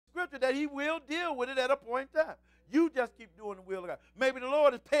scripture that he will deal with it at a point in time. You just keep doing the will of God. Maybe the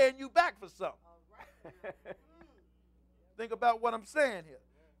Lord is paying you back for something. Think about what I'm saying here.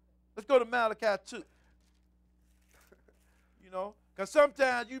 Let's go to Malachi 2. You know, because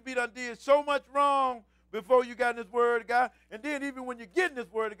sometimes you be done did so much wrong before you got in this word of God, and then even when you get in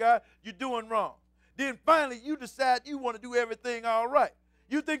this word of God, you're doing wrong. Then finally you decide you want to do everything all right.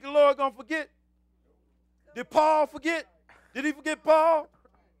 You think the Lord going to forget? Did Paul forget? Did he forget Paul?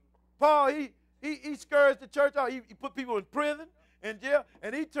 Paul, he scourged the church out. He put people in prison, in jail,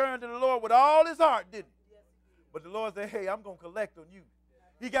 and he turned to the Lord with all his heart, didn't he? But the Lord said, hey, I'm going to collect on you.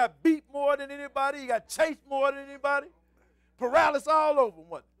 He got beat more than anybody. He got chased more than anybody. Paralysis all over him,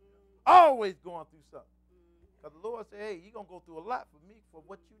 wasn't it? Always going through something. Because the Lord said, hey, you're going to go through a lot for me for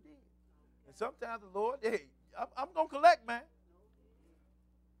what you did. And sometimes the Lord, hey, I'm going to collect, man.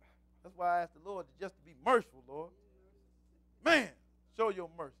 That's why I asked the Lord just to be merciful, Lord. Man, show your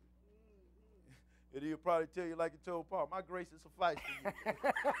mercy. And he'll probably tell you like he told Paul, my grace is suffice for you.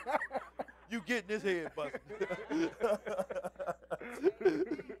 You getting this head busted.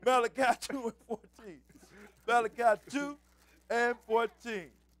 Malachi 2 and 14. Malachi 2 and 14.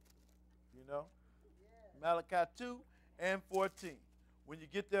 You know? Malachi 2 and 14. When you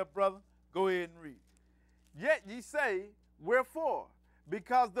get there, brother, go ahead and read. Yet ye say, wherefore?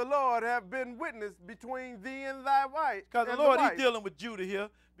 Because the Lord have been witness between thee and thy wife. Because the Lord, he's dealing with Judah here.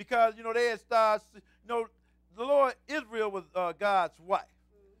 Because, you know, they had started, you know, the Lord, Israel was God's wife.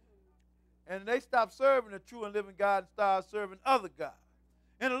 And they stopped serving the true and living God and started serving other gods.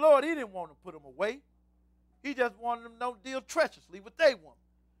 And the Lord, he didn't want to put them away. He just wanted them to don't deal treacherously with they woman.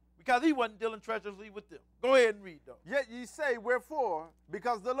 Because he wasn't dealing treacherously with them. Go ahead and read, though. Yet ye say, wherefore?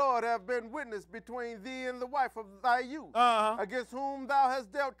 Because the Lord have been witness between thee and the wife of thy youth, against whom thou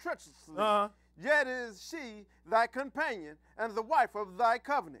hast dealt treacherously. Yet is she thy companion and the wife of thy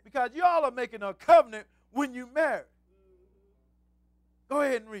covenant. Because y'all are making a covenant when you marry. Go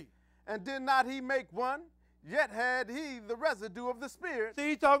ahead and read. And did not he make one? Yet had he the residue of the Spirit. See,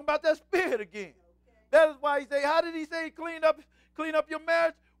 he's talking about that Spirit again. That is why he say, how did he say clean up your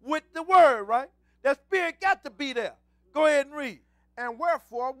marriage? With the word, right? That Spirit got to be there. Go ahead and read. And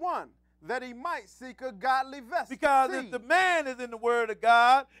wherefore one, that he might seek a godly vessel. Because if the man is in the word of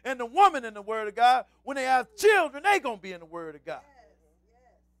God and the woman in the word of God, when they have children, they're going to be in the word of God.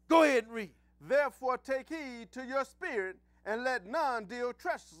 Go ahead and read. Therefore take heed to your spirit, and let none deal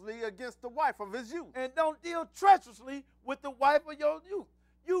treacherously against the wife of his youth. And don't deal treacherously with the wife of your youth.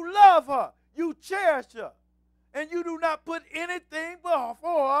 You love her. You cherish her. And you do not put anything for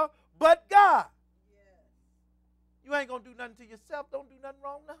her but God. You ain't going to do nothing to yourself. Don't do nothing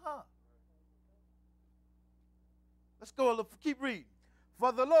wrong to her. Let's go a little, keep reading.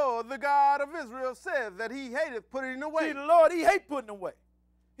 For the Lord, the God of Israel, said that he hateth putting away. See, the Lord, he hate putting away.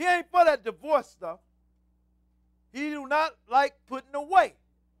 He ain't for that divorce stuff. He do not like putting away.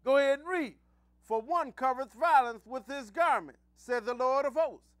 Go ahead and read. For one covereth violence with his garment, said the Lord of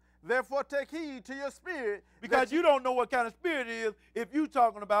hosts. Therefore take heed to your spirit. Because you don't know what kind of spirit it is if you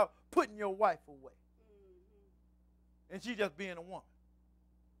talking about putting your wife away. And she just being a woman.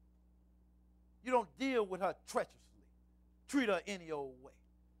 You don't deal with her treacherously. Treat her any old way.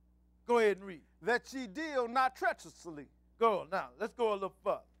 Go ahead and read. That she deal not treacherously. Go now. Let's go a little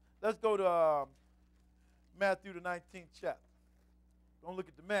further. Let's go to Matthew the 19th chapter. Don't look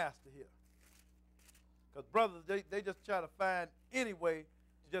at the master here. Because brothers, they just try to find any way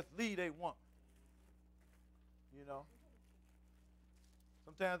to just lead a woman. You know.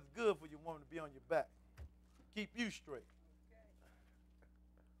 Sometimes it's good for your woman to be on your back. Keep you straight.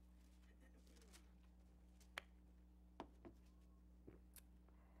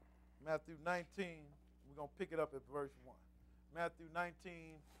 Matthew 19, we're going to pick it up at verse 1. Matthew 19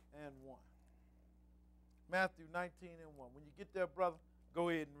 and 1. Matthew 19 and 1. When you get there, brother, go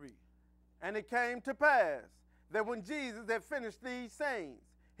ahead and read. And it came to pass that when Jesus had finished these sayings,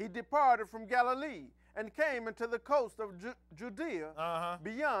 he departed from Galilee and came into the coast of Judea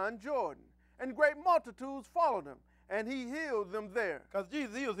beyond Jordan. And great multitudes followed him, and he healed them there. Because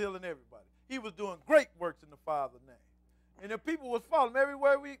Jesus, he was healing everybody. He was doing great works in the Father's name. And the people was following him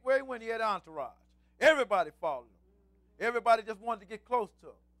everywhere where he went. He had entourage. Everybody followed him. Everybody just wanted to get close to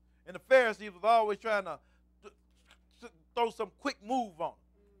him. And the Pharisees was always trying to throw some quick move on him.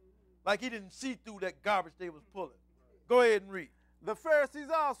 Like he didn't see through that garbage they was pulling. Go ahead and read. The Pharisees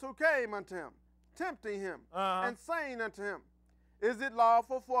also came unto him, tempting him, and saying unto him, is it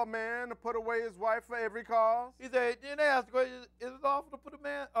lawful for a man to put away his wife for every cause? He said, then they asked the question, is it lawful to put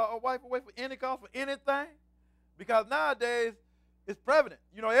a wife away for any cause, for anything? Because nowadays, it's prevalent.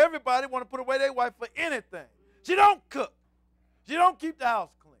 You know, everybody want to put away their wife for anything. She don't cook. She don't keep the house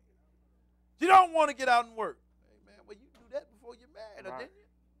clean. She don't want to get out and work. Hey, man, well, you do that before you're married, Right. didn't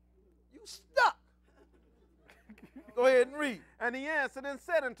you? You stuck. Go ahead and read. And he answered and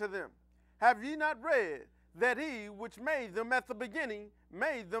said unto them, have ye not read that he which made them at the beginning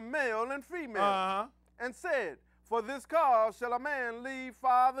made them male and female? And said, for this cause shall a man leave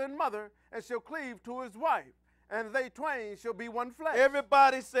father and mother, and shall cleave to his wife, and they twain shall be one flesh.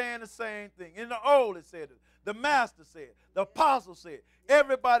 Everybody's saying the same thing. In the old it said it. The master said it. The apostle said it.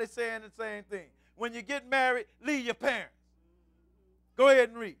 Everybody's saying the same thing. When you get married, leave your parents. Go ahead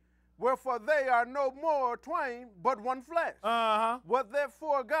and read. Wherefore they are no more twain, but one flesh. What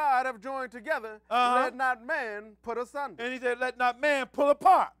therefore God have joined together, let not man put asunder. And he said, let not man pull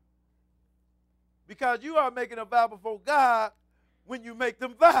apart. Because you are making a vow before God when you make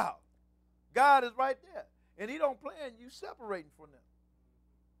them vows. God is right there. And he don't plan you separating from them.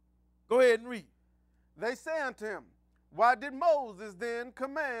 Go ahead and read. They say unto him, why did Moses then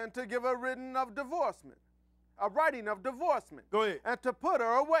command to give a written of divorcement? A writing of divorcement. Go ahead. And to put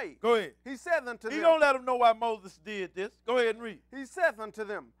her away. Go ahead. He said unto them. He don't let them know why Moses did this. Go ahead and read. He saith unto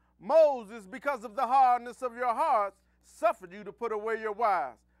them, Moses, because of the hardness of your hearts, suffered you to put away your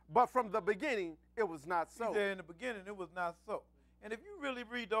wives. But from the beginning, it was not so. He said in the beginning, it was not so. And if you really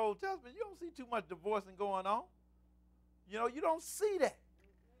read the Old Testament, you don't see too much divorcing going on. You know, you don't see that.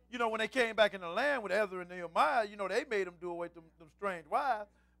 You know, when they came back in the land with Ezra and Nehemiah, you know, they made them do away with them strange wives.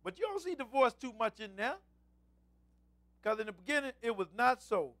 But you don't see divorce too much in there. Because in the beginning, it was not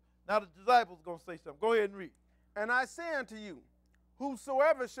so. Now the disciples are going to say something. Go ahead and read. And I say unto you,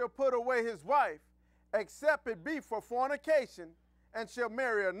 whosoever shall put away his wife, except it be for fornication, and shall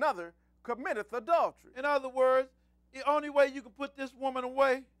marry another, committeth adultery. In other words, the only way you can put this woman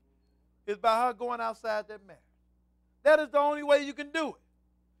away is by her going outside that marriage. That is the only way you can do it.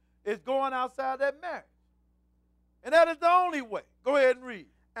 It's going outside that marriage. And that is the only way. Go ahead and read.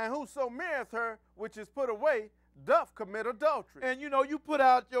 And whoso marrieth her which is put away doth commit adultery. And you know, you put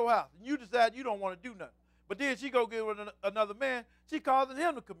out your house and you decide you don't want to do nothing. But then she go get with another man, she causing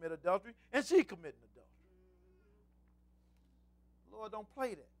him to commit adultery, and she committing adultery. Lord, don't play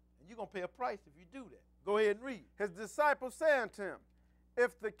that. And you're going to pay a price if you do that. Go ahead and read. His disciples say unto him,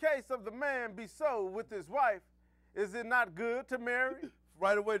 if the case of the man be so with his wife, is it not good to marry?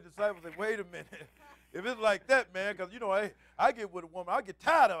 Right away, the disciples say, wait a minute. If it's like that, man, because, you know, I get with a woman, I get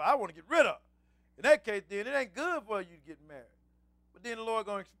tired of her, I want to get rid of her. In that case, then, it ain't good for you to get married. But then the Lord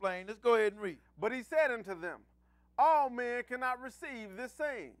going to explain. Let's go ahead and read. But he said unto them, all men cannot receive this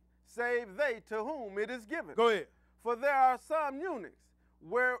saying, save they to whom it is given. Go ahead. For there are some eunuchs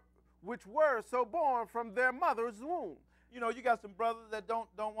which were so born from their mother's womb. You know, you got some brothers that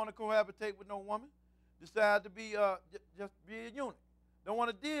don't want to cohabitate with no woman, decide to be just be a eunuch. Don't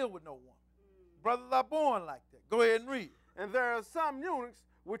want to deal with no woman. Brothers are born like that. Go ahead and read. And there are some eunuchs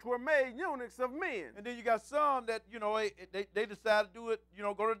which were made eunuchs of men. And then you got some that, you know, they decide to do it, you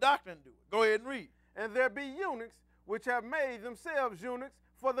know, go to the doctor and do it. Go ahead and read. And there be eunuchs which have made themselves eunuchs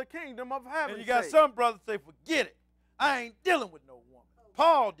for the kingdom of heaven. And you got some brothers say, forget it. I ain't dealing with no woman.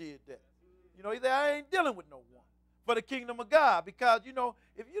 Paul did that. You know, he said, I ain't dealing with no woman for the kingdom of God. Because, you know,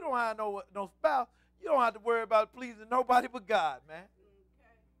 if you don't have no spouse, you don't have to worry about pleasing nobody but God, man.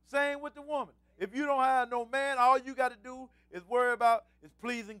 Same with the woman. If you don't have no man, all you got to do is worry about is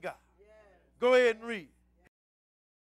pleasing God. Go ahead and read.